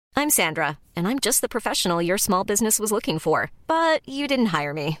I'm Sandra, and I'm just the professional your small business was looking for. But you didn't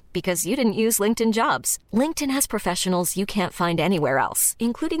hire me because you didn't use LinkedIn Jobs. LinkedIn has professionals you can't find anywhere else,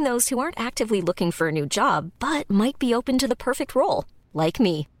 including those who aren't actively looking for a new job, but might be open to the perfect role, like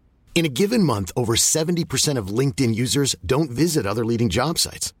me. In a given month, over 70% of LinkedIn users don't visit other leading job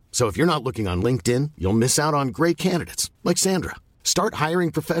sites. So if you're not looking on LinkedIn, you'll miss out on great candidates like Sandra. Start hiring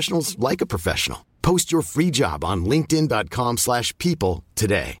professionals like a professional. Post your free job on linkedin.com/people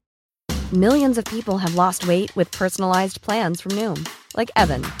today. Millions of people have lost weight with personalized plans from Noom. Like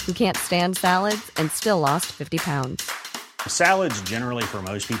Evan, who can't stand salads and still lost 50 pounds. Salads generally for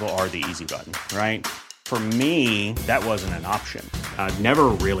most people are the easy button, right? For me, that wasn't an option. I never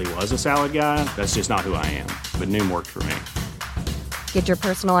really was a salad guy. That's just not who I am. But Noom worked for me. Get your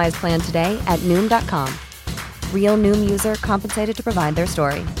personalized plan today at Noom.com. Real Noom user compensated to provide their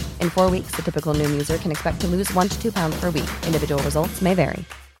story. In 4 weeks, the typical Noom user can expect to lose 1 to 2 pounds per week. Individual results may vary.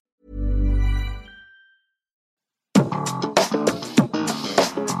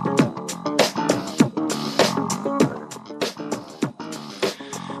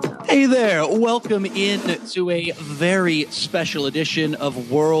 Hey there, welcome in to a very special edition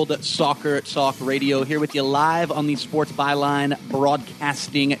of World Soccer Talk Radio, here with you live on the Sports Byline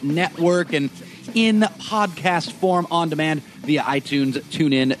Broadcasting Network and in podcast form on demand via iTunes,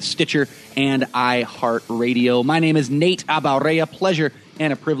 TuneIn, Stitcher, and iHeartRadio. My name is Nate Abaurrea. Pleasure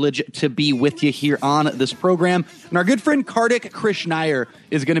and a privilege to be with you here on this program. And our good friend Kartik Krishnaiyer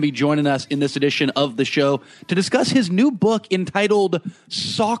is going to be joining us in this edition of the show to discuss his new book entitled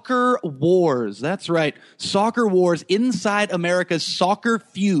Soccer Wars. That's right, Soccer Wars, Inside America's Soccer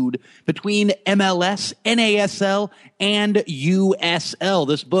Feud Between MLS, NASL, and USL.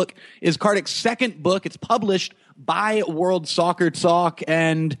 This book is Kartik's second book. It's published by World Soccer Talk,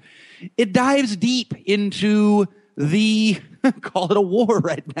 and it dives deep into the call it a war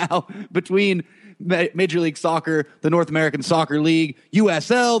right now between Major League Soccer, the North American Soccer League,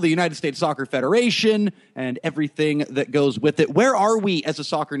 USL, the United States Soccer Federation, and everything that goes with it. Where are we as a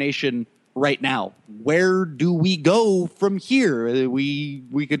soccer nation right now? Where do we go from here?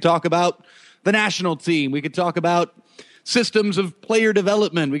 We could talk about the national team. We could talk about systems of player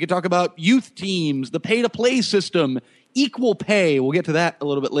development. We could talk about youth teams, the pay-to-play system, equal pay. We'll get to that a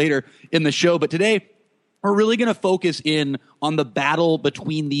little bit later in the show. But today, we're really going to focus in on the battle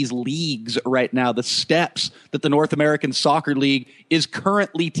between these leagues right now, the steps that the North American Soccer League is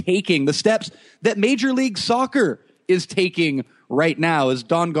currently taking, the steps that Major League Soccer is taking right now as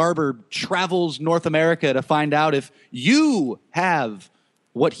Don Garber travels North America to find out if you have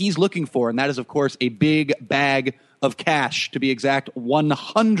what he's looking for. And that is, of course, a big bag of cash, to be exact,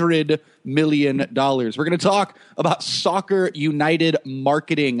 $100 million. We're going to talk about Soccer United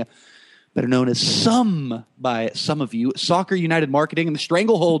Marketing, better known as by some of you, Soccer United Marketing, and the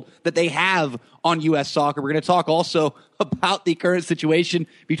stranglehold that they have on U.S. soccer. We're going to talk also about the current situation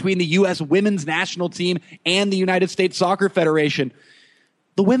between the U.S. women's national team and the United States Soccer Federation.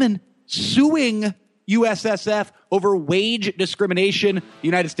 The women suing USSF over wage discrimination, the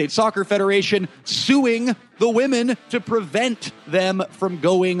United States Soccer Federation suing the women to prevent them from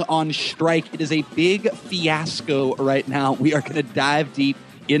going on strike. It is a big fiasco right now. We are going to dive deep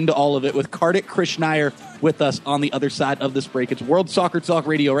into all of it with Kartik Krishnaiyer with us on the other side of this break. It's World Soccer Talk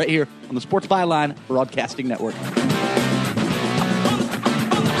Radio right here on the Sports Byline Broadcasting Network.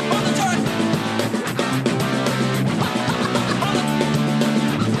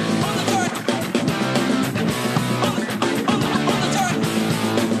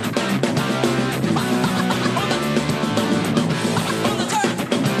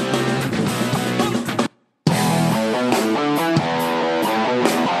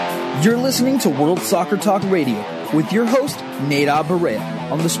 You're listening to World Soccer Talk Radio with your host, Nate Abaurrea,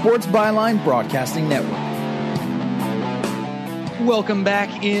 on the Sports Byline Broadcasting Network. Welcome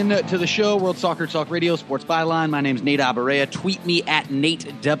back into the show, World Soccer Talk Radio, Sports Byline. My name's Nate Abaurrea. Tweet me at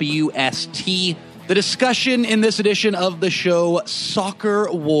NateWST. The discussion in this edition of the show,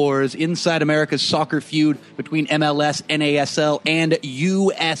 Soccer Wars, Inside America's Soccer Feud Between MLS, NASL, and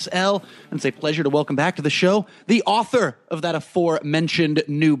USL. And it's a pleasure to welcome back to the show the author of that aforementioned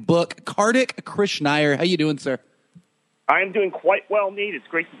new book, Kartik Krishnaiyer. How you doing, sir? I am doing quite well, Nate. It's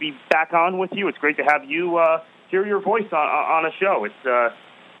great to be back on with you. It's great to have you hear your voice on a show.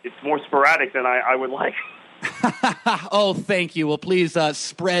 It's more sporadic than I would like. Oh, thank you. Well, please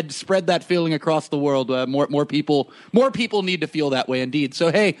spread that feeling across the world. More people need to feel that way, indeed.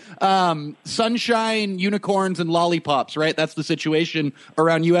 So, hey, sunshine, unicorns, and lollipops, right? That's the situation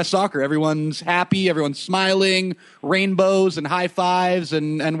around U.S. soccer. Everyone's happy, everyone's smiling, rainbows and high fives,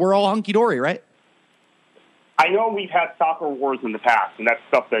 and we're all hunky dory, right? I know we've had soccer wars in the past, and that's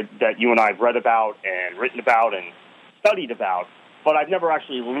stuff that you and I have read about and written about and studied about, but I've never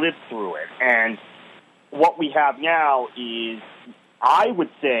actually lived through it. And what we have now is, I would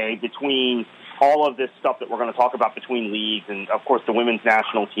say, between all of this stuff that we're going to talk about between leagues and, of course, the women's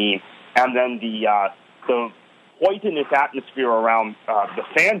national team, and then the poisonous atmosphere around the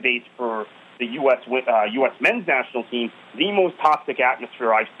fan base for the U.S. men's national team, the most toxic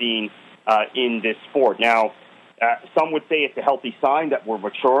atmosphere I've seen in this sport. Now, some would say it's a healthy sign that we're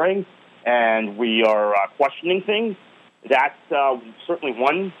maturing and we are questioning things. That's certainly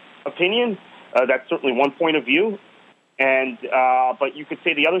one opinion. That's certainly one point of view. And but you could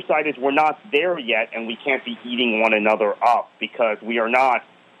say the other side is we're not there yet, and we can't be eating one another up because we are not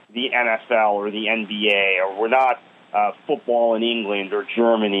the NFL or the NBA, or we're not football in England or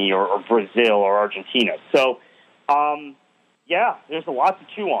Germany or Brazil or Argentina. So, yeah, there's a lot to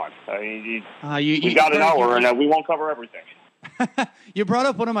chew on. I mean, we got an hour, and we won't cover everything. You brought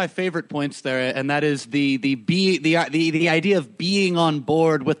up one of my favorite points there, and that is the idea of being on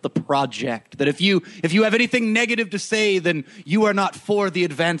board with the project. That if you have anything negative to say, then you are not for the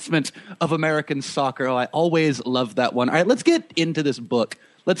advancement of American soccer. Oh, I always love that one. All right, let's get into this book.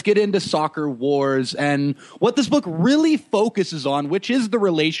 Let's get into Soccer Wars and what this book really focuses on, which is the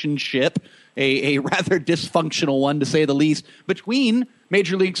relationship, a rather dysfunctional one to say the least, between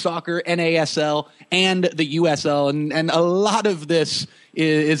Major League Soccer, NASL, and the USL. And a lot of this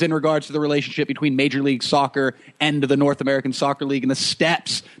is in regards to the relationship between Major League Soccer and the North American Soccer League and the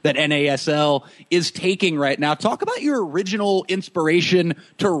steps that NASL is taking right now. Talk about your original inspiration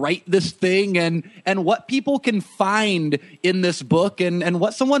to write this thing and what people can find in this book and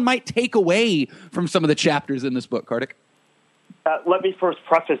what someone might take away from some of the chapters in this book, Kartik. Let me first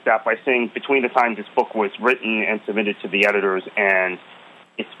preface that by saying between the time this book was written and submitted to the editors and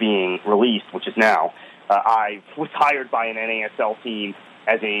it's being released, which is now, I was hired by an NASL team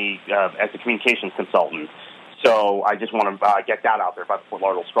as a communications consultant. So I just want to get that out there about the Fort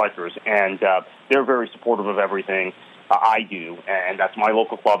Lauderdale Strikers. And they're very supportive of everything I do. And that's my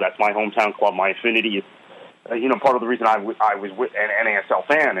local club. That's my hometown club. My affinity is, part of the reason I was an NASL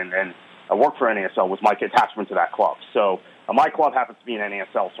fan and I worked for NASL was my attachment to that club. So my club happens to be an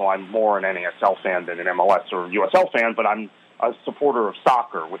NASL, so I'm more an NASL fan than an MLS or USL fan, but I'm a supporter of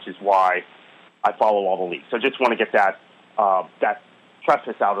soccer, which is why I follow all the leagues. So I just want to get that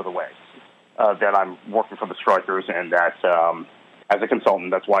preface out of the way, that I'm working for the Strikers and that as a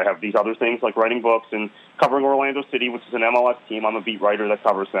consultant, that's why I have these other things like writing books and covering Orlando City, which is an MLS team. I'm a beat writer that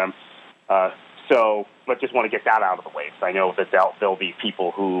covers them. But just want to get that out of the way because I know that there'll be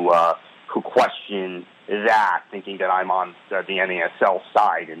people who question that, thinking that I'm on the NASL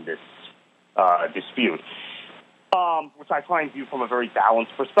side in this dispute, which I find viewed from a very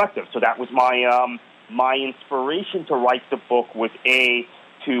balanced perspective. So that was my inspiration to write the book was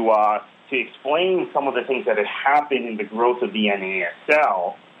to explain some of the things that had happened in the growth of the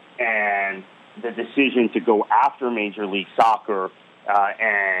NASL and the decision to go after Major League Soccer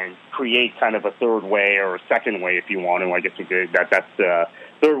and create kind of a third way or a second way, if you want to. I guess that's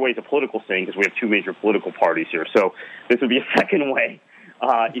third way is a political thing because we have two major political parties here. So this would be a second way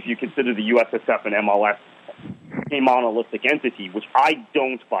if you consider the USSF and MLS a monolithic entity, which I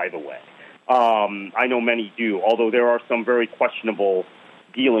don't, by the way. I know many do, although there are some very questionable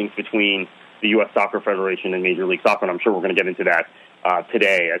dealings between the U.S. Soccer Federation and Major League Soccer, and I'm sure we're going to get into that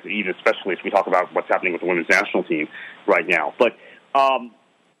today, especially as we talk about what's happening with the women's national team right now. But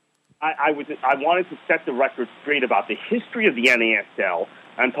I wanted to set the record straight about the history of the NASL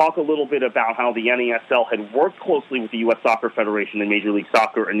and talk a little bit about how the NASL had worked closely with the U.S. Soccer Federation and Major League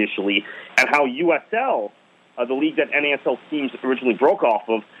Soccer initially, and how USL, the league that NASL teams originally broke off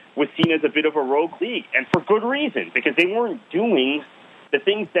of, was seen as a bit of a rogue league, and for good reason, because they weren't doing the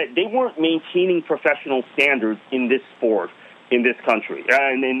things that they weren't maintaining professional standards in this sport, in this country,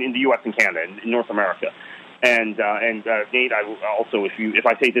 and in the U.S. and Canada, in North America. And Nate, I also, if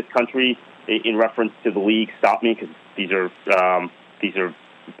I say this country in reference to the league, stop me, because these are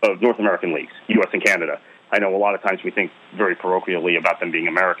North American leagues, U.S. and Canada. I know a lot of times we think very parochially about them being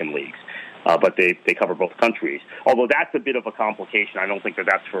American leagues, but they cover both countries. Although that's a bit of a complication. I don't think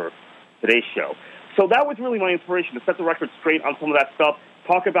that's for today's show. So that was really my inspiration, to set the record straight on some of that stuff,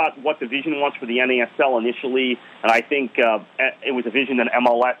 talk about what the vision was for the NASL initially, and I think it was a vision that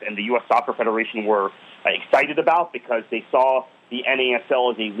MLS and the U.S. Soccer Federation were excited about because they saw the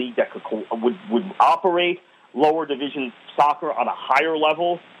NASL as a league that would operate lower division soccer on a higher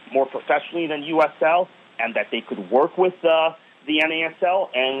level, more professionally than USL, and that they could work with the NASL.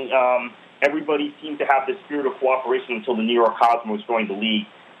 And everybody seemed to have this spirit of cooperation until the New York Cosmos joined the league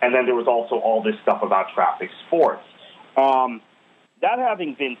And then there was also all this stuff about traffic sports. That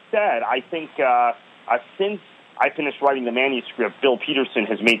having been said, I think since I finished writing the manuscript, Bill Peterson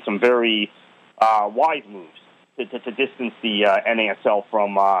has made some very wise moves to distance the NASL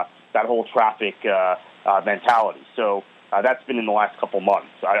from that whole traffic mentality. So that's been in the last couple months.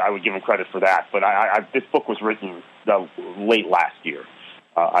 I would give him credit for that. But this book was written late last year.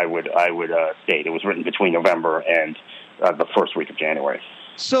 I would state it was written between November and the first week of January.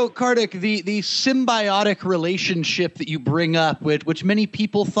 So, Kartik, the symbiotic relationship that you bring up, which many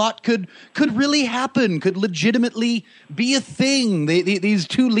people thought could really happen, could legitimately be a thing. These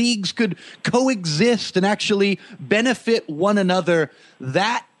two leagues could coexist and actually benefit one another.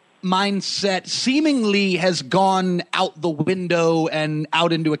 That mindset seemingly has gone out the window and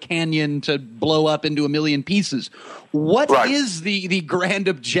out into a canyon to blow up into a million pieces. What is the grand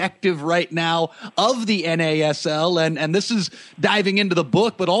objective right now of the NASL? And this is diving into the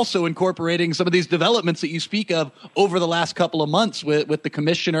book, but also incorporating some of these developments that you speak of over the last couple of months with the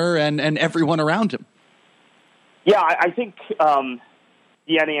commissioner and everyone around him. Yeah, I think the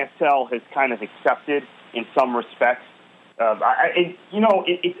NASL has kind of accepted in some respects.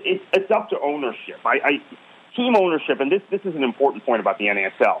 It's up to ownership. Team ownership, and this is an important point about the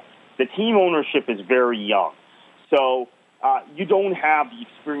NASL. The team ownership is very young. So you don't have the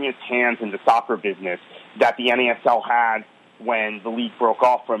experienced hands in the soccer business that the NASL had when the league broke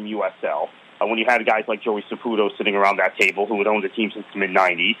off from USL, when you had guys like Joey Saputo sitting around that table who had owned the team since the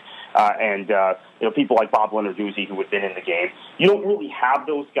mid-'90s, and people like Bob Lenarduzzi who had been in the game. You don't really have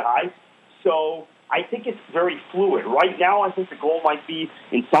those guys. So I think it's very fluid. Right now, I think the goal might be,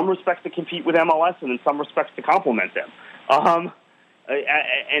 in some respects, to compete with MLS, and in some respects, to complement them.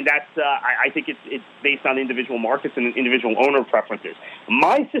 And that's, I think it's based on individual markets and individual owner preferences.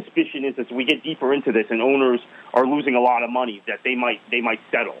 My suspicion is, as we get deeper into this, and owners are losing a lot of money, that they might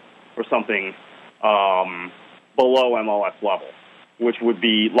settle for something below MLS level, which would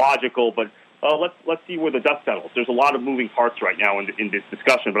be logical. But let's see where the dust settles. There's a lot of moving parts right now in this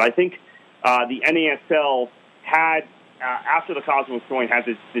discussion, but I think the NASL had, after the Cosmos join, had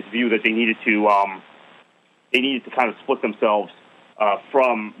this view that they needed to kind of split themselves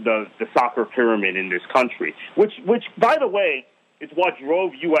from the soccer pyramid in this country, which by the way is what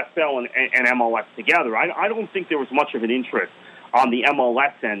drove USL and MLS together. I don't think there was much of an interest on the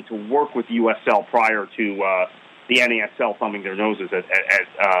MLS end to work with USL prior to the NASL thumbing their noses at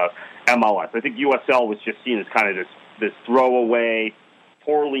MLS. I think USL was just seen as kind of this throwaway,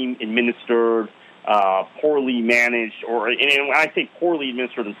 poorly administered, poorly managed, and when I say poorly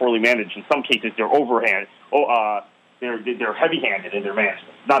administered and poorly managed, in some cases they're they're heavy-handed in their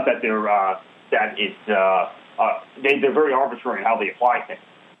management. Not that they're very arbitrary in how they apply things,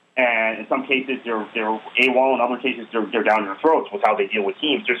 and in some cases they're AWOL, in other cases they're down your throats with how they deal with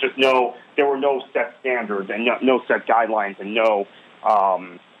teams. There were no set standards and no set guidelines and no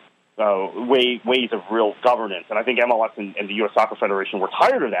ways of real governance. And I think MLS and the U.S. Soccer Federation were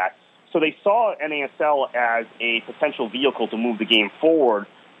tired of that, so they saw NASL as a potential vehicle to move the game forward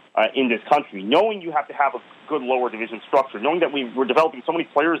in this country, knowing you have to have a good lower division structure, knowing that we're developing so many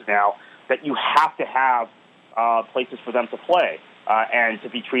players now that you have to have places for them to play and to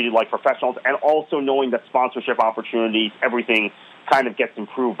be treated like professionals, and also knowing that sponsorship opportunities, everything kind of gets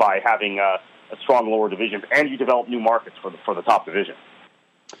improved by having a strong lower division, and you develop new markets for the top division.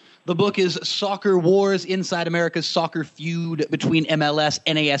 The book is Soccer Wars, Inside America's Soccer Feud between MLS,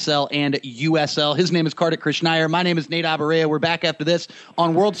 NASL, and USL. His name is Kartik Krishnaiyer. My name is Nate Abaurrea. We're back after this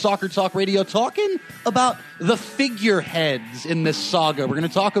on World Soccer Talk Radio talking about the figureheads in this saga. We're going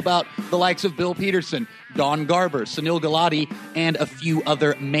to talk about the likes of Bill Peterson, Don Garber, Sunil Gulati, and a few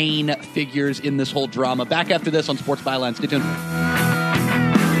other main figures in this whole drama. Back after this on Sports Byline. Stay tuned.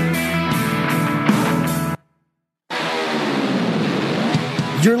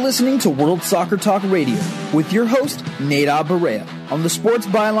 You're listening to World Soccer Talk Radio with your host, Nate Abaurrea, on the Sports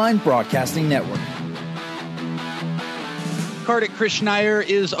Byline Broadcasting Network. Kartik Krishnaiyer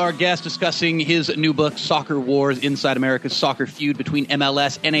is our guest, discussing his new book, Soccer Wars, Inside America's Soccer Feud between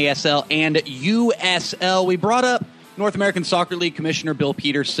MLS, NASL, and USL. We brought up North American Soccer League Commissioner Bill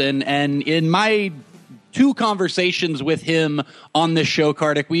Peterson, and in my 2 conversations with him on this show,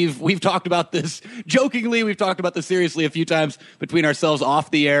 Kartik, we've talked about this jokingly, we've talked about this seriously a few times between ourselves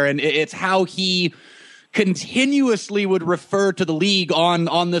off the air, and it's how he continuously would refer to the league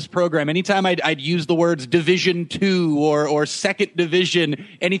on this program. Anytime I'd use the words Division II or Second Division,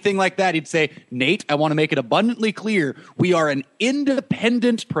 anything like that, he'd say, Nate, I want to make it abundantly clear, we are an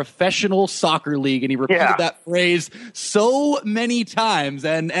independent professional soccer league. And he repeated that phrase so many times.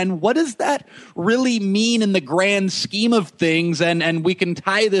 And what does that really mean in the grand scheme of things? And we can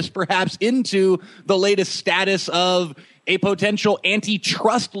tie this perhaps into the latest status of a potential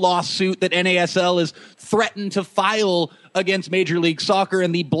antitrust lawsuit that NASL has threatened to file against Major League Soccer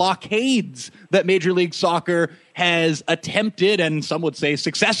and the blockades that Major League Soccer has attempted and some would say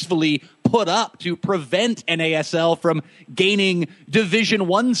successfully put up to prevent NASL from gaining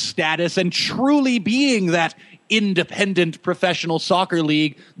Division I status and truly being that independent professional soccer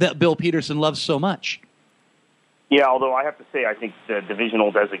league that Bill Peterson loves so much. Yeah, although I have to say I think the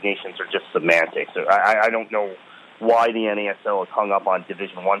divisional designations are just semantics. I don't know why the NASL is hung up on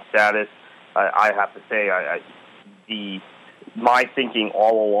Division I status. I have to say, my thinking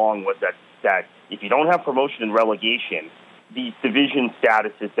all along was that if you don't have promotion and relegation, these division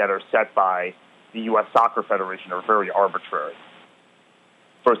statuses that are set by the U.S. Soccer Federation are very arbitrary.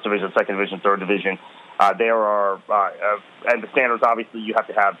 First division, second division, third division. There are, and the standards, obviously, you have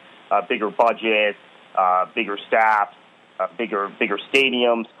to have bigger budgets, bigger staff, bigger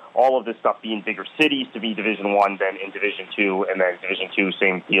stadiums. All of this stuff be in bigger cities to be Division I, then in Division II, and then Division II,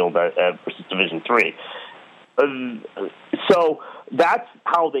 same field versus Division III. So that's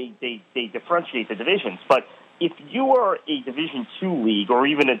how they differentiate the divisions. But if you are a Division II league or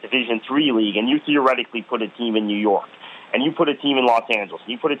even a Division III league, and you theoretically put a team in New York, and you put a team in Los Angeles,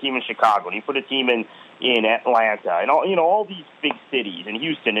 and you put a team in Chicago, and you put a team in Atlanta, and all these big cities, in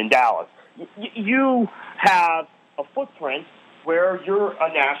Houston and Dallas, you have a footprint where you're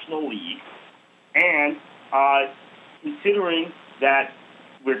a national league, and considering that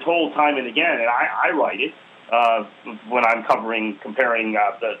we're told time and again, and I write it when I'm comparing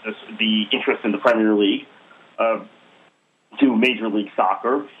the interest in the Premier League to Major League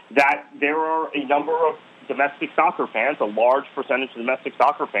Soccer, that there are a number of domestic soccer fans, a large percentage of domestic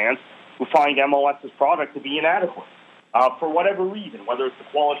soccer fans, who find MLS's product to be inadequate for whatever reason, whether it's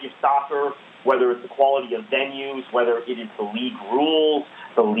the quality of soccer, whether it's the quality of venues, whether it is the league rules,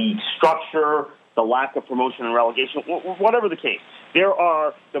 the league structure, the lack of promotion and relegation, whatever the case. There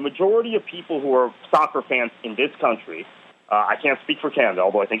are the majority of people who are soccer fans in this country, I can't speak for Canada,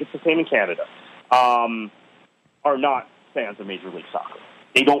 although I think it's the same in Canada, are not fans of Major League Soccer.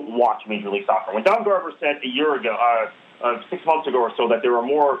 They don't watch Major League Soccer. When Don Garber said a year ago, 6 months ago or so, that there are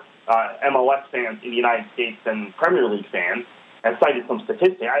more MLS fans in the United States than Premier League fans, and cited some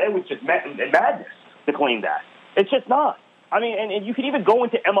statistics, it was just madness to claim that. It's just not. I mean, and you can even go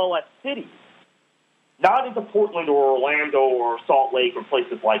into MLS cities, not into Portland or Orlando or Salt Lake or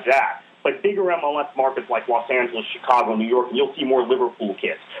places like that, but bigger MLS markets like Los Angeles, Chicago, New York, and you'll see more Liverpool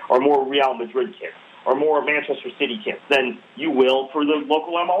kids or more Real Madrid kids or more Manchester City kids than you will for the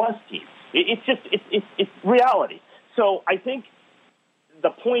local MLS team. It's reality. So I think the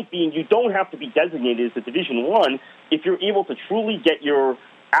point being, you don't have to be designated as a Division I if you're able to truly get your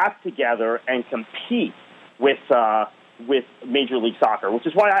act together and compete with Major League Soccer, which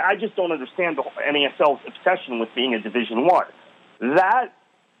is why I just don't understand the NASL's obsession with being a Division I. That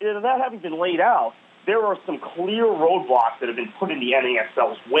having been laid out, there are some clear roadblocks that have been put in the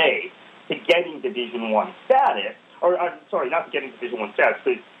NASL's way to getting Division I status, not to getting Division I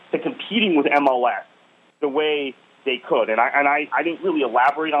status, to competing with MLS the way they could. And I didn't really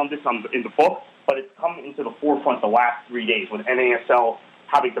elaborate on this in the book, but it's come into the forefront the last 3 days with NASL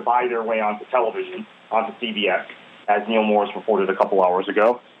having to buy their way onto television, onto CBS, as Neil Morris reported a couple hours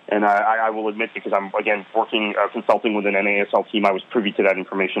ago. And I will admit, because I'm, again, consulting with an NASL team, I was privy to that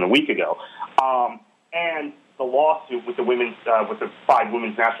information a week ago. And the lawsuit with the 5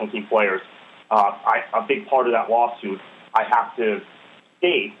 women's national team players, a big part of that lawsuit, I have to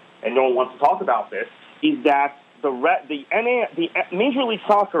state, and no one wants to talk about this, is that the Major League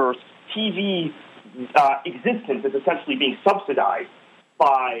Soccer's TV existence is essentially being subsidized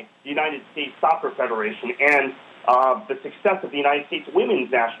by the United States Soccer Federation and the success of the United States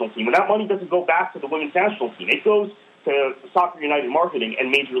women's national team. And that money doesn't go back to the women's national team. It goes to Soccer United Marketing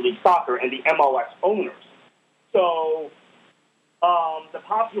and Major League Soccer and the MLS owners. So the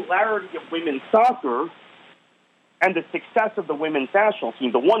popularity of women's soccer and the success of the women's national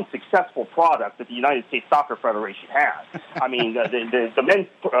team, the one successful product that the United States Soccer Federation has. I mean, the men's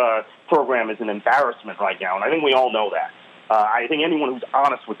program is an embarrassment right now, and I think we all know that. I think anyone who's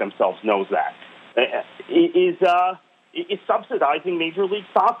honest with themselves knows that. Is subsidizing Major League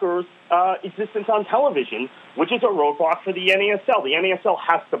Soccer's existence on television, which is a roadblock for the NASL. The NASL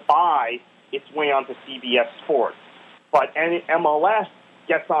has to buy its way onto CBS Sports. But MLS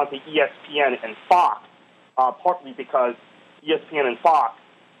gets onto ESPN and Fox, partly because ESPN and Fox,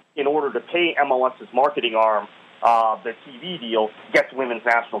 in order to pay MLS's marketing arm the TV deal, gets women's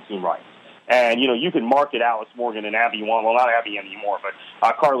national team rights. And, you can market Alex Morgan and Abby Wambach, well, not Abby anymore,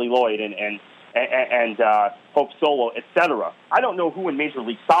 but Carly Lloyd and Hope Solo, etc. I don't know who in Major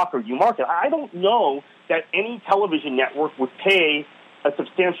League Soccer you market. I don't know that any television network would pay a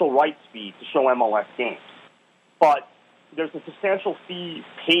substantial rights fee to show MLS games. But there's a substantial fee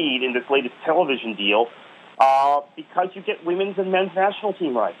paid in this latest television deal because you get women's and men's national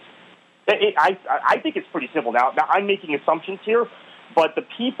team rights. I think it's pretty simple. Now, I'm making assumptions here, but the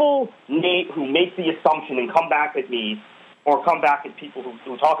people, Nate, who make the assumption and come back at me or come back at people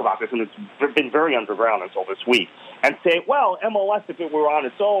who talk about this, and it's been very underground until this week, and say, well, MLS, if it were on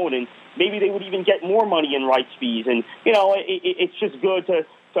its own, and maybe they would even get more money in rights fees, and, it's just good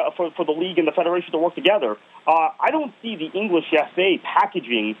for the league and the federation to work together. I don't see the English FA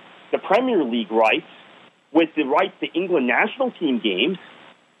packaging the Premier League rights with the rights to England national team games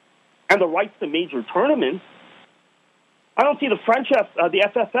and the rights to major tournaments. I don't see the French, the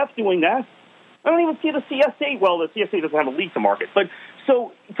FFF doing that. I don't even see the CSA. Well, the CSA doesn't have a league to market. But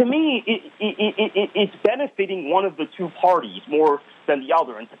so to me, it's benefiting one of the two parties more than the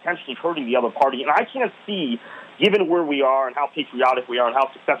other and potentially hurting the other party. And I can't see, given where we are and how patriotic we are and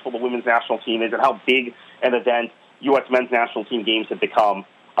how successful the women's national team is and how big an event U.S. men's national team games have become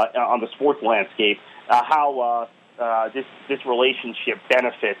on the sports landscape, how this relationship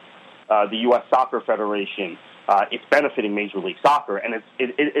benefits the U.S. Soccer Federation. It's benefiting Major League Soccer, and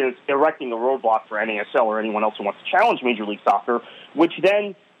it's erecting a roadblock for NASL or anyone else who wants to challenge Major League Soccer, which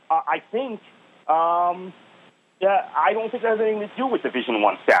then I think I don't think it has anything to do with Division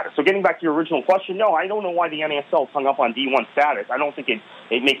I status. So getting back to your original question, no, I don't know why the NASL is hung up on D1 status. I don't think it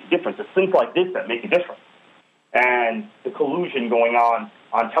makes a difference. It's things like this that make a difference, and the collusion going on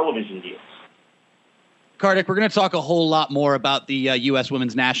television deals. Kartik, we're going to talk a whole lot more about the U.S.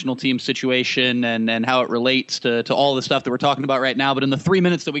 women's national team situation and how it relates to all the stuff that we're talking about right now. But in the 3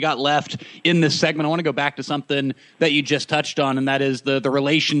 minutes that we got left in this segment, I want to go back to something that you just touched on, and that is the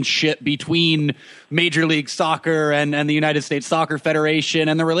relationship between Major League Soccer and the United States Soccer Federation,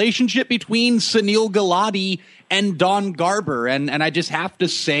 and the relationship between Sunil Gulati and Don Garber. And I just have to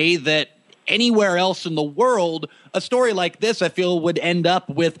say that anywhere else in the world, a story like this, I feel, would end up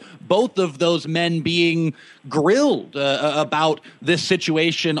with both of those men being grilled about this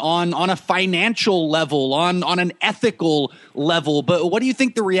situation on a financial level, on an ethical level. But what do you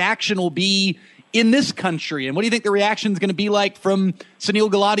think the reaction will be in this country? And what do you think the reaction is going to be like from Sunil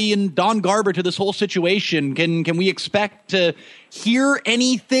Gulati and Don Garber to this whole situation? Can we expect to hear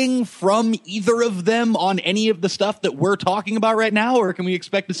anything from either of them on any of the stuff that we're talking about right now? Or can we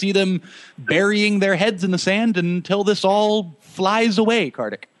expect to see them burying their heads in the sand until this all flies away,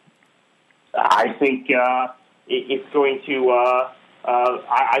 Kartik? I think it's going to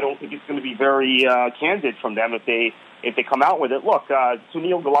I don't think it's going to be very candid from them if they come out with it. Look,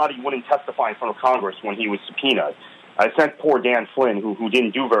 Sunil Gulati wouldn't testify in front of Congress when he was subpoenaed. I sent poor Dan Flynn, who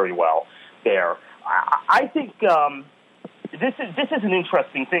didn't do very well there. I think this is an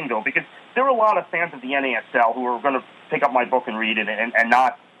interesting thing, though, because there are a lot of fans of the NASL who are going to pick up my book and read it and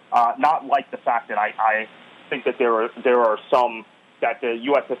not like the fact that I think that there are some that the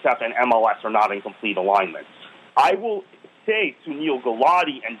USSF and MLS are not in complete alignment. I will say Sunil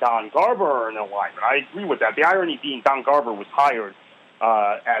Gulati and Don Garber are in alignment. I agree with that. The irony being Don Garber was hired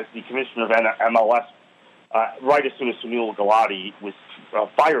as the commissioner of MLS right as soon as Sunil Gulati was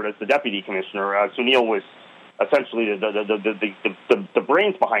fired as the deputy commissioner. Sunil was essentially the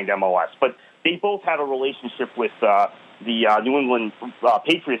brains behind MLS, but they both had a relationship with the New England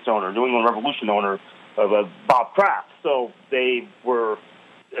Patriots owner, New England Revolution owner, Bob Kraft. So they were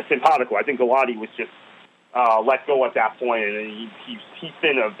simpatico. I think Gulati was just let go at that point, and he's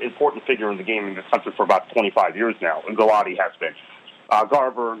been an important figure in the game in this country for about 25 years now, and Gulati has been.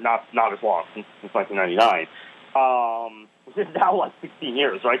 Garber, not as long, since 1999. It's now like 16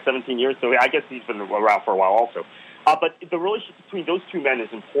 years, right? 17 years, so I guess he's been around for a while also. But the relationship between those two men is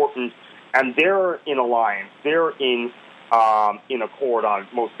important, and they're in alliance. They're in accord on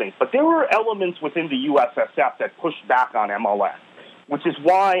most things. But there were elements within the USSF that pushed back on MLS, which is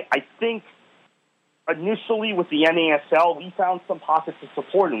why I think initially with the NASL, we found some pockets of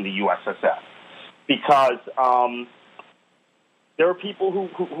support in the USSF because there are people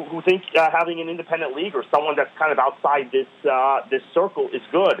who think having an independent league or someone that's kind of outside this circle is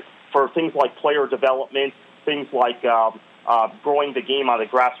good for things like player development, things like growing the game on a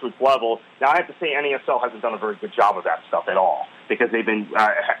grassroots level. Now, I have to say NASL hasn't done a very good job of that stuff at all. because they've been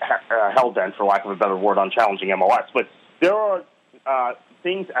hell-bent, for lack of a better word, on challenging MLS. But there are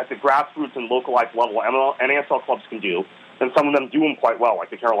things at the grassroots and localized level NASL clubs can do, and some of them do them quite well, like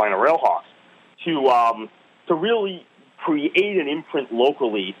the Carolina Railhawks, to really create an imprint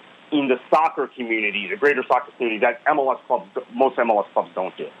locally in the soccer community, the greater soccer community, that most MLS clubs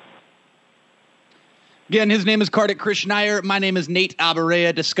don't do. Again, his name is Kartik Krishnaiyer. My name is Nate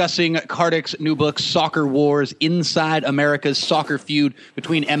Abaurrea, discussing Kartik's new book, Soccer Wars, Inside America's Soccer Feud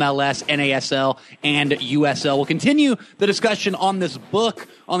Between MLS, NASL, and USL. We'll continue the discussion on this book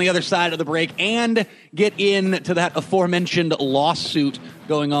on the other side of the break and get into that aforementioned lawsuit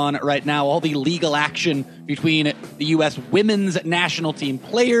going on right now, all the legal action between the U.S. women's national team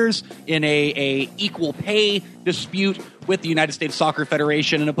players in a equal pay dispute with the United States Soccer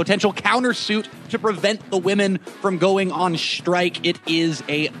Federation and a potential countersuit to prevent the women from going on strike. It is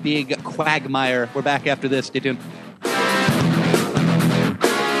a big quagmire. We're back after this. Stay tuned.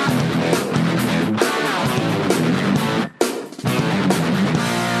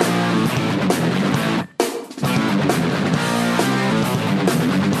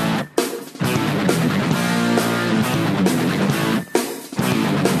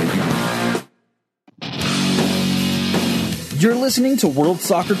 You're listening to World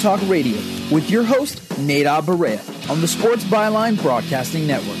Soccer Talk Radio with your host, Nate Abaurrea, on the Sports Byline Broadcasting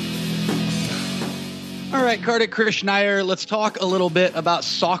Network. All right, Kartik Krishnaiyer, let's talk a little bit about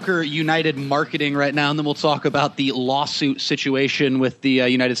Soccer United marketing right now, and then we'll talk about the lawsuit situation with the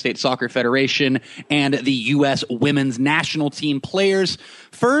United States Soccer Federation and the U.S. women's national team players.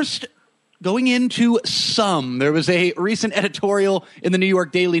 First, going into there was a recent editorial in the New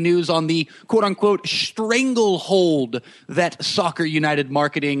York Daily News on the quote-unquote stranglehold that Soccer United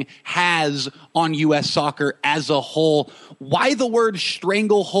marketing has on U.S. soccer as a whole. Why the word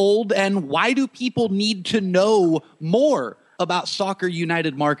stranglehold, and why do people need to know more about Soccer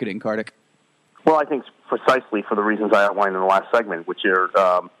United marketing, Kartik? Well, I think precisely for the reasons I outlined in the last segment, which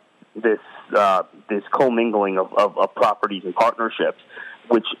are this commingling of properties and partnerships,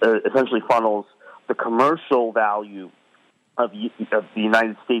 which essentially funnels the commercial value of the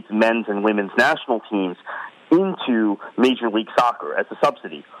United States men's and women's national teams into Major League Soccer as a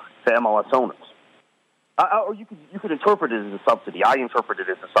subsidy to MLS owners. Or you could interpret it as a subsidy. I interpret it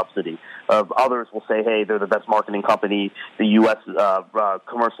as a subsidy. Others will say, hey, they're the best marketing company. The U.S.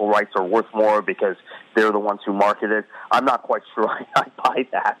 Commercial rights are worth more because they're the ones who market it. I'm not quite sure I buy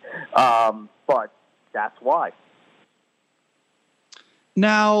that, but that's why.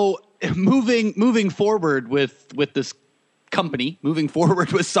 Now, moving forward with this company, moving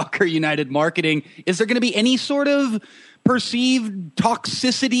forward with Soccer United marketing, is there going to be any sort of perceived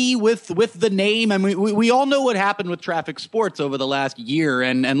toxicity with the name? I mean, we all know what happened with Traffic Sports over the last year,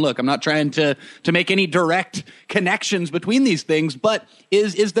 and look, I'm not trying to make any direct connections between these things, but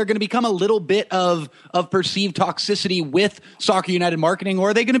is there going to become a little bit of perceived toxicity with Soccer United marketing, or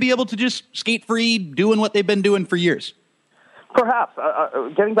are they going to be able to just skate free doing what they've been doing for years? Perhaps.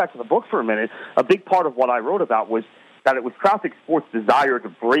 Getting back to the book for a minute, a big part of what I wrote about was that it was Traffic Sports' desire to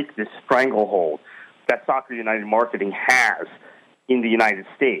break this stranglehold that Soccer United marketing has in the United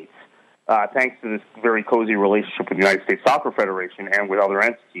States, thanks to this very cozy relationship with the United States Soccer Federation and with other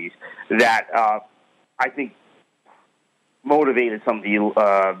entities that I think motivated some of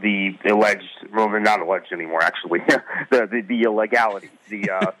the alleged, well, they're not alleged anymore, actually, the illegality,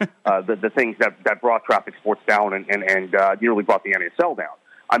 the things that brought Traffic Sports down and nearly brought the NASL down.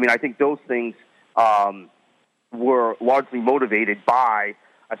 I mean, I think those things were largely motivated by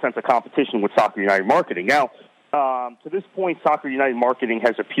a sense of competition with Soccer United marketing. Now, to this point, Soccer United marketing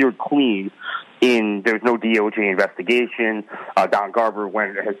has appeared clean. There's no DOJ investigation. Don Garber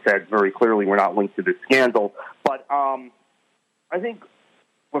has said very clearly we're not linked to this scandal. But I think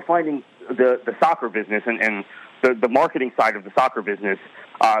we're finding the soccer business and the marketing side of the soccer business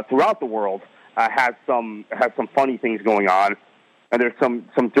throughout the world has some funny things going on, and there's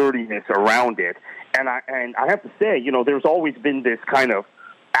some dirtiness around it. And I have to say, there's always been this kind of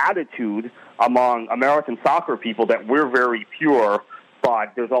attitude among American soccer people that we're very pure,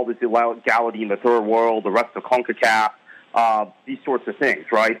 but there's all this illegality in the third world, the rest of CONCACAF, these sorts of things,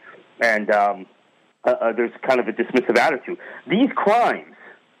 right? And there's kind of a dismissive attitude. These crimes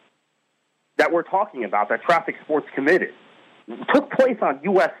that we're talking about, that Traffic Sports committed, took place on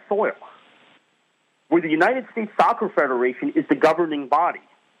U.S. soil, where the United States Soccer Federation is the governing body.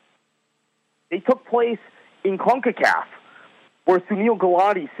 They took place in CONCACAF, where Sunil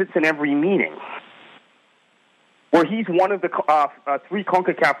Gulati sits in every meeting, where he's one of the three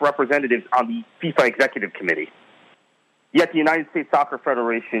CONCACAF representatives on the FIFA Executive Committee. Yet the United States Soccer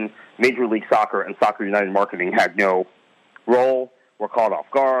Federation, Major League Soccer, and Soccer United Marketing had no roll, were caught off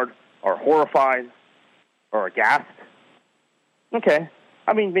guard, are horrified, or aghast. Okay.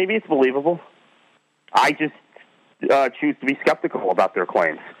 I mean, maybe it's believable. I just choose to be skeptical about their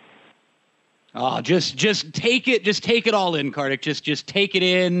claims. Oh, just take it. Just take it all in, Kartik. Just take it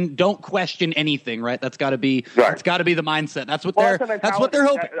in. Don't question anything. Right? That's got to be. Right. That's got to be the mindset. That's what That's what they're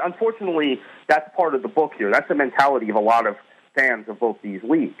hoping. Unfortunately, that's part of the book here. That's the mentality of a lot of fans of both these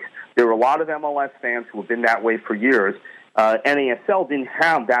leagues. There are a lot of MLS fans who have been that way for years. NASL didn't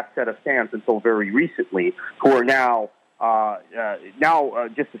have that set of fans until very recently, who are now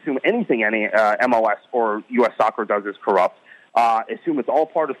just assume anything MLS or U.S. soccer does is corrupt. Assume it's all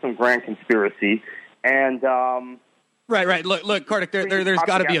part of some grand conspiracy, and right. Look, Kartik. There's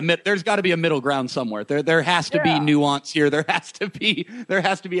got to be a middle ground somewhere. There has to be nuance here. There has to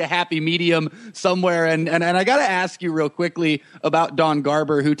be a happy medium somewhere. And I got to ask you real quickly about Don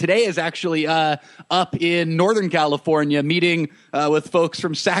Garber, who today is actually up in Northern California meeting with folks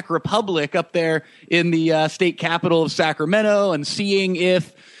from Sac Republic up there in the state capital of Sacramento, and seeing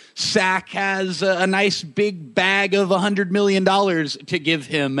if Sac has a nice big bag of $100 million to give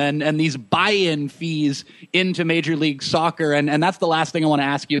him, and these buy-in fees into Major League Soccer. And that's the last thing I want to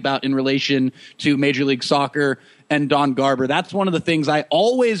ask you about in relation to Major League Soccer and Don Garber. That's one of the things I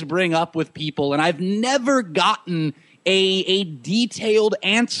always bring up with people, and I've never gotten a detailed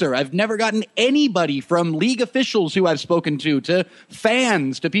answer. I've never gotten anybody from league officials who I've spoken to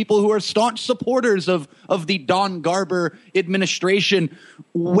fans, to people who are staunch supporters of the Don Garber administration.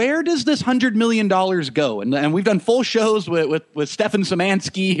 Where does this $100 million go? And we've done full shows with Stefan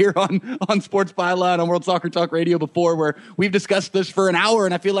Szymanski here on Sports Byline on World Soccer Talk Radio before, where we've discussed this for an hour,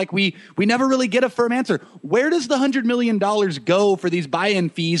 and I feel like we never really get a firm answer. Where does the $100 million go for these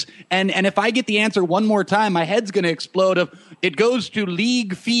buy-in fees? And if I get the answer one more time, my head's going to explode. It goes to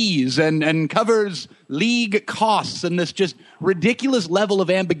league fees and covers league costs, and this just ridiculous level of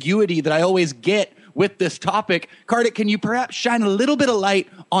ambiguity that I always get with this topic. Kartik, can you perhaps shine a little bit of light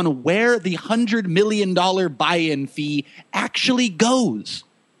on where the $100 million buy-in fee actually goes?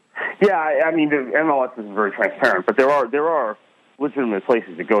 Yeah, I mean, the MLS is very transparent, but there are legitimate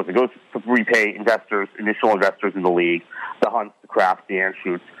places it goes. It goes to repay investors, initial investors in the league, the Hunts, the Krafts, the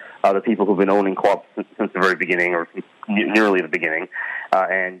Anschutz, the people who've been owning clubs since the very beginning, or since nearly the beginning,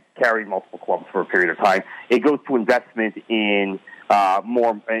 and carried multiple clubs for a period of time. It goes to investment in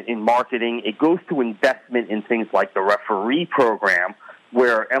more in marketing. It goes to investment in things like the referee program,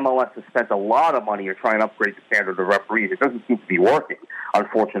 where MLS has spent a lot of money to try and upgrade the standard of referees. It doesn't seem to be working,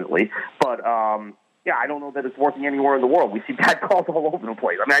 unfortunately. But I don't know that it's working anywhere in the world. We see bad calls all over the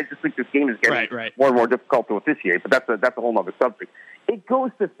place. I mean, I just think this game is getting more and more difficult to officiate. But that's a whole other subject. It goes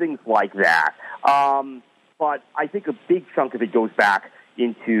to things like that. But I think a big chunk of it goes back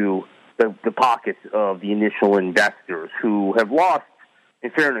into the pockets of the initial investors who have lost, in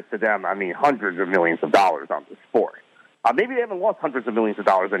fairness to them, I mean, hundreds of millions of dollars on the sport. Maybe they haven't lost hundreds of millions of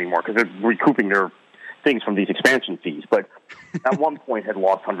dollars anymore because they're recouping their things from these expansion fees. But at one point had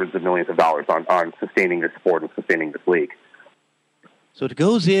lost hundreds of millions of dollars on sustaining this sport and sustaining this league. So it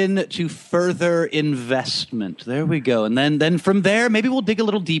goes in to further investment. There we go. And then from there, maybe we'll dig a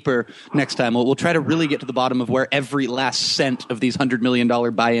little deeper next time. We'll try to really get to the bottom of where every last cent of these $100 million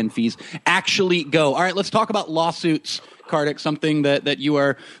buy-in fees actually go. All right, let's talk about lawsuits, Kartik, something that you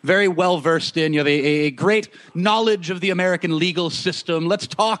are very well versed in. You have a great knowledge of the American legal system. Let's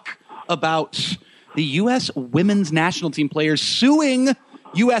talk about the U.S. women's national team players suing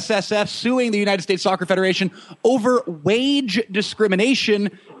USSF, suing the United States Soccer Federation over wage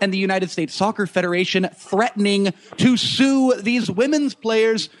discrimination, and the United States Soccer Federation threatening to sue these women's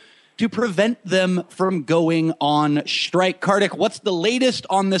players to prevent them from going on strike. Kartik, what's the latest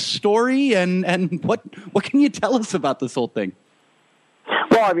on this story, and what can you tell us about this whole thing?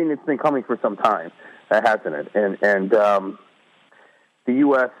 Well, I mean, it's been coming for some time, hasn't it? And the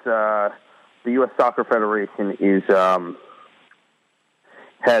U.S. Soccer Federation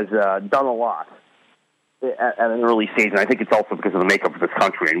has done a lot at an early stage, and I think it's also because of the makeup of this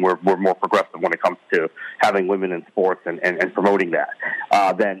country, and we're more progressive when it comes to having women in sports and promoting that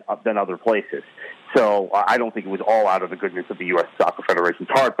than other places. So I don't think it was all out of the goodness of the U.S. Soccer Federation's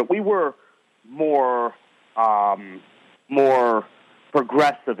heart, but we were more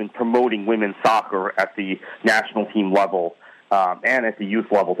progressive in promoting women's soccer at the national team level and at the youth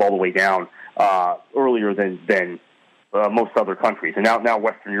levels all the way down earlier than most other countries. And now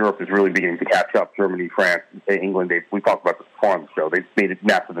Western Europe is really beginning to catch up. Germany, France, England, we talked about this before on the show. They've made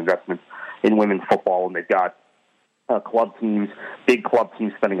massive investments in women's football, and they've got club teams, big club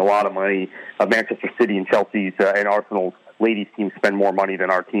teams spending a lot of money. Manchester City and Chelsea's and Arsenal's ladies teams spend more money than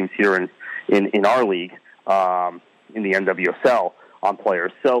our teams here in our league. in the NWSL on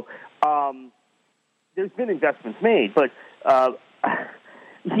players. So there's been investments made, but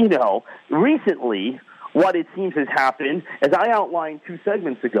recently what it seems has happened, as I outlined 2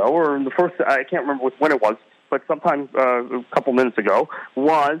 segments ago, or in the first, I can't remember when it was, but sometime a couple minutes ago,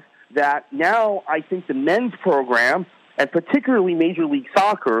 was that now I think the men's program, and particularly Major League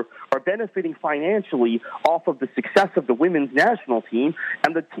Soccer, are benefiting financially off of the success of the women's national team,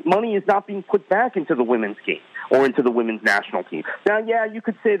 and the money is not being put back into the women's game or into the women's national team. Now, yeah, you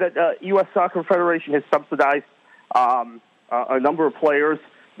could say that U.S. Soccer Federation has subsidized a number of players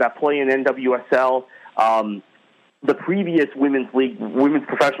that play in NWSL. The previous women's league, Women's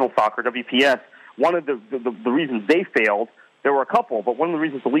Professional Soccer, WPS, one of the reasons they failed, there were a couple, but one of the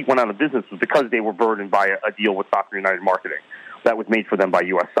reasons the league went out of business was because they were burdened by a deal with Soccer United Marketing that was made for them by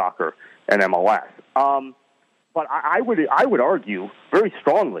U.S. Soccer and MLS. But I would argue very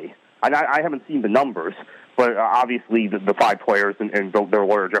strongly, and I haven't seen the numbers, but obviously the 5 players and their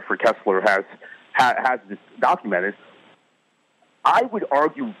lawyer Jeffrey Kessler has this documented. I would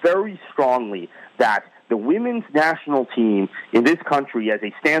argue very strongly that the women's national team in this country as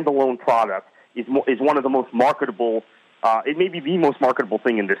a standalone product is one of the most marketable. It may be the most marketable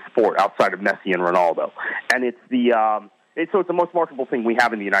thing in this sport outside of Messi and Ronaldo, and it's the most marketable thing we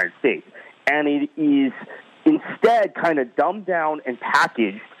have in the United States, and it is instead kind of dumbed down and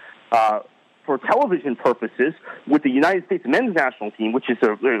packaged for television purposes with the United States men's national team, which is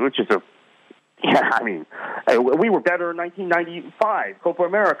a. Yeah, I mean, we were better in 1995, Copa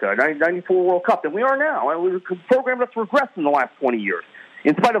America, 1994 World Cup than we are now. And we were a program that's regressed in the last 20 years,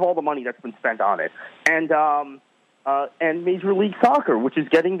 in spite of all the money that's been spent on it. And Major League Soccer, which is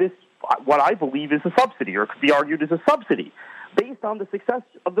getting this, what I believe is a subsidy, or could be argued as a subsidy, based on the success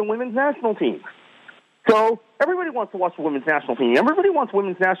of the women's national team. So everybody wants to watch the women's national team. Everybody wants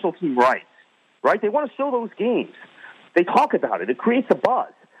women's national team rights, right? They want to show those games. They talk about it. It creates a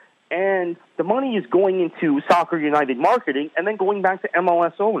buzz. And the money is going into Soccer United marketing and then going back to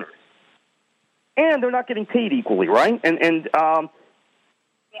MLS owners. And they're not getting paid equally, right? And I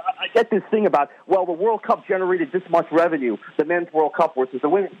get this thing about, well, the World Cup generated this much revenue, the men's World Cup versus the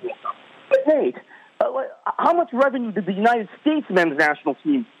women's World Cup. But, Nate, how much revenue did the United States men's national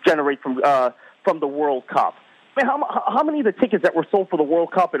team generate from the World Cup? I mean, how many of the tickets that were sold for the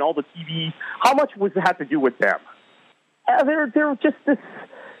World Cup and all the TV, how much was it had to do with them? They're just this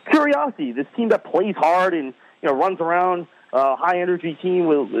curiosity, this team that plays hard and runs around, high energy team.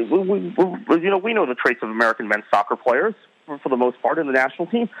 We know the traits of American men's soccer players for the most part in the national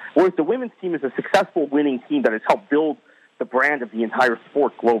team. Whereas the women's team is a successful winning team that has helped build the brand of the entire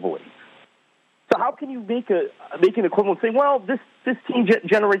sport globally. So how can you make an equivalent saying, well, this team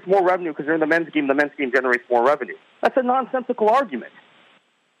generates more revenue because they're in the men's game generates more revenue? That's a nonsensical argument.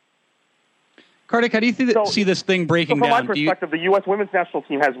 Kartik, how do you see this thing breaking down? From my perspective, the U.S. women's national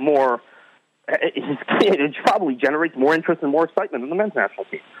team has more. It probably generates more interest and more excitement than the men's national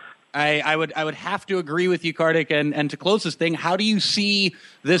team. I would have to agree with you, Kartik. And to close this thing, how do you see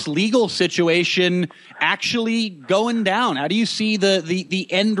this legal situation actually going down? How do you see the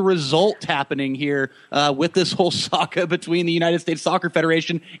end result happening here with this whole saga between the United States Soccer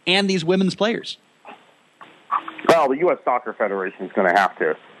Federation and these women's players? Well, the U.S. Soccer Federation is going to have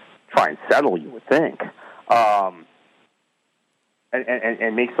to try and settle, you would think,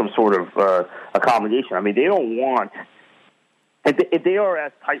 and make some sort of accommodation. I mean, they don't want, if they are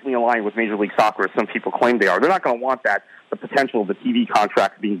as tightly aligned with Major League Soccer as some people claim they are, they're not going to want that, the potential of the TV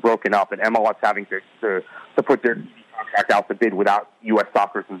contracts being broken up and MLS having to put their TV contract out to bid without U.S.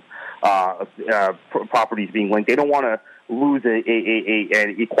 Soccer's properties being linked. They don't want to lose an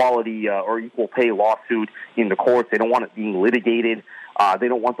equality or equal pay lawsuit in the courts. They don't want it being litigated. They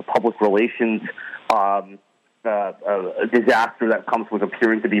don't want the public relations disaster that comes with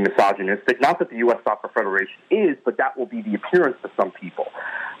appearing to be misogynistic. Not that the U.S. Soccer Federation is, but that will be the appearance to some people.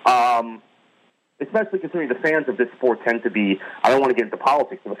 Especially considering the fans of this sport tend to be, I don't want to get into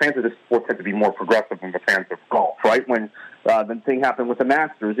politics, but the fans of this sport tend to be more progressive than the fans of golf, right? When the thing happened with the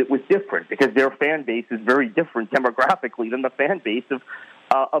Masters, it was different because their fan base is very different demographically than the fan base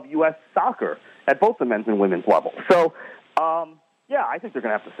of U.S. soccer at both the men's and women's level. So, yeah, I think they're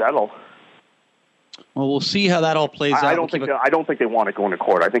going to have to settle. Well, we'll see how that all plays out. I don't think they want to go into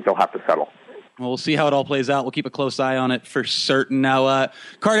court. I think they'll have to settle. Well, we'll see how it all plays out. We'll keep a close eye on it for certain. Now,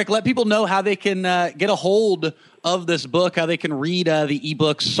 Kartik, let people know how they can get a hold of this book, how they can read the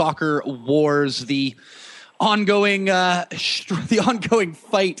ebook "Soccer Wars," the ongoing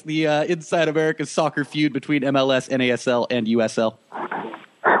fight, the inside America's soccer feud between MLS, NASL, and USL.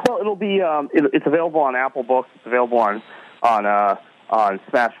 Well, it'll be it's available on Apple Books. It's available on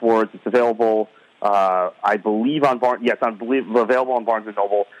Smashwords. It's available I believe on available on Barnes &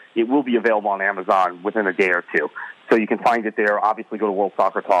 Noble. It will be available on Amazon within a day or two. So you can find it there. Obviously, go to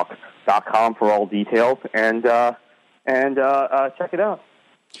WorldSoccerTalk.com for all details and check it out.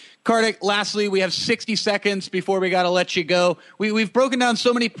 Kartik, lastly, we have 60 seconds before we got to let you go. We've broken down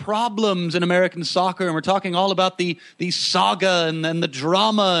so many problems in American soccer, and we're talking all about the saga and the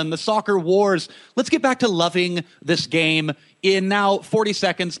drama and the soccer wars. Let's get back to loving this game. In now 40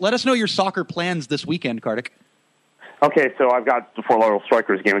 seconds, let us know your soccer plans this weekend, Kartik. Okay, so I've got the Fort Lauderdale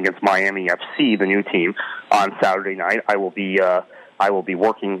Strikers game against Miami FC, the new team, on Saturday night. I will be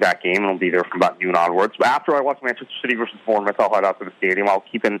working that game, and I'll be there from about noon onwards. But after I watch Manchester City versus Bournemouth, I'll head out to the stadium. I'll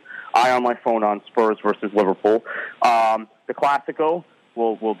keep an eye on my phone on Spurs versus Liverpool. The Clasico,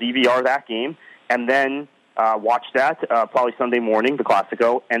 we'll DVR that game, and then watch that probably Sunday morning, the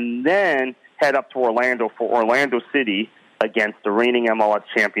Clasico, and then head up to Orlando for Orlando City against the reigning MLS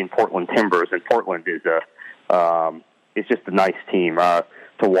champion Portland Timbers. And Portland is it's just a nice team to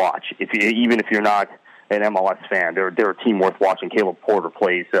watch. Even if you're not an MLS fan, they're a team worth watching. Caleb Porter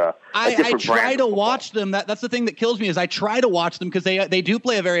plays I try to watch them. That's the thing that kills me is I try to watch them because they do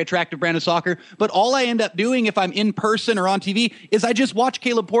play a very attractive brand of soccer. But all I end up doing if I'm in person or on TV is I just watch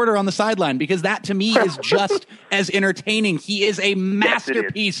Caleb Porter on the sideline because that to me is just as entertaining. He is a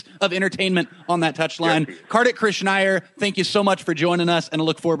masterpiece of entertainment on that touchline. Yes, Kartik Krishnaiyer, thank you so much for joining us, and I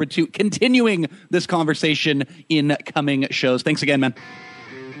look forward to continuing this conversation in coming shows. Thanks again, man.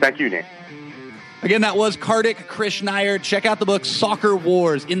 Thank you, Nick. Again, that was Kartik Krishnaiyer. Check out the book Soccer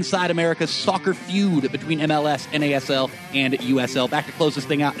Wars, Inside America's Soccer Feud between MLS, NASL, and USL. Back to close this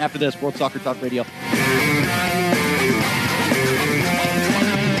thing out after this, World Soccer Talk Radio.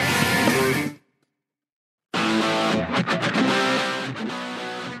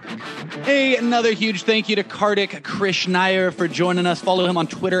 Hey, another huge thank you to Kartik Krishnaiyer for joining us. Follow him on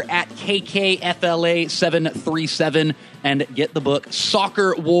Twitter at KKFLA737 and get the book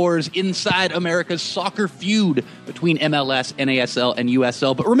Soccer Wars, Inside America's Soccer Feud between MLS, NASL, and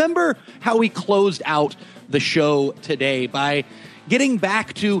USL. But remember how we closed out the show today by getting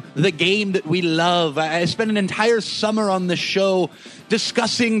back to the game that we love. I spent an entire summer on this show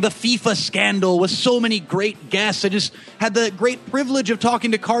discussing the FIFA scandal with so many great guests. I just had the great privilege of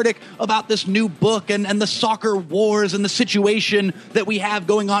talking to Kartik about this new book and the soccer wars and the situation that we have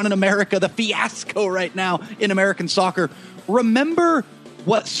going on in America, the fiasco right now in American soccer. Remember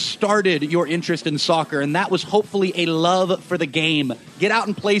what started your interest in soccer, and that was hopefully a love for the game. Get out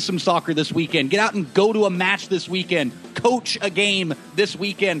and play some soccer this weekend. Get out and go to a match this weekend. Coach a game this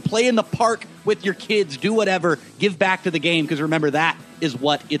weekend. Play in the park with your kids. Do whatever. Give back to the game, because remember, that is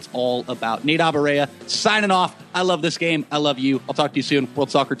what it's all about. Nate Abaurrea signing off. I love this game. I love you. I'll talk to you soon. World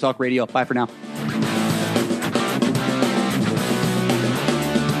Soccer Talk Radio. Bye for now.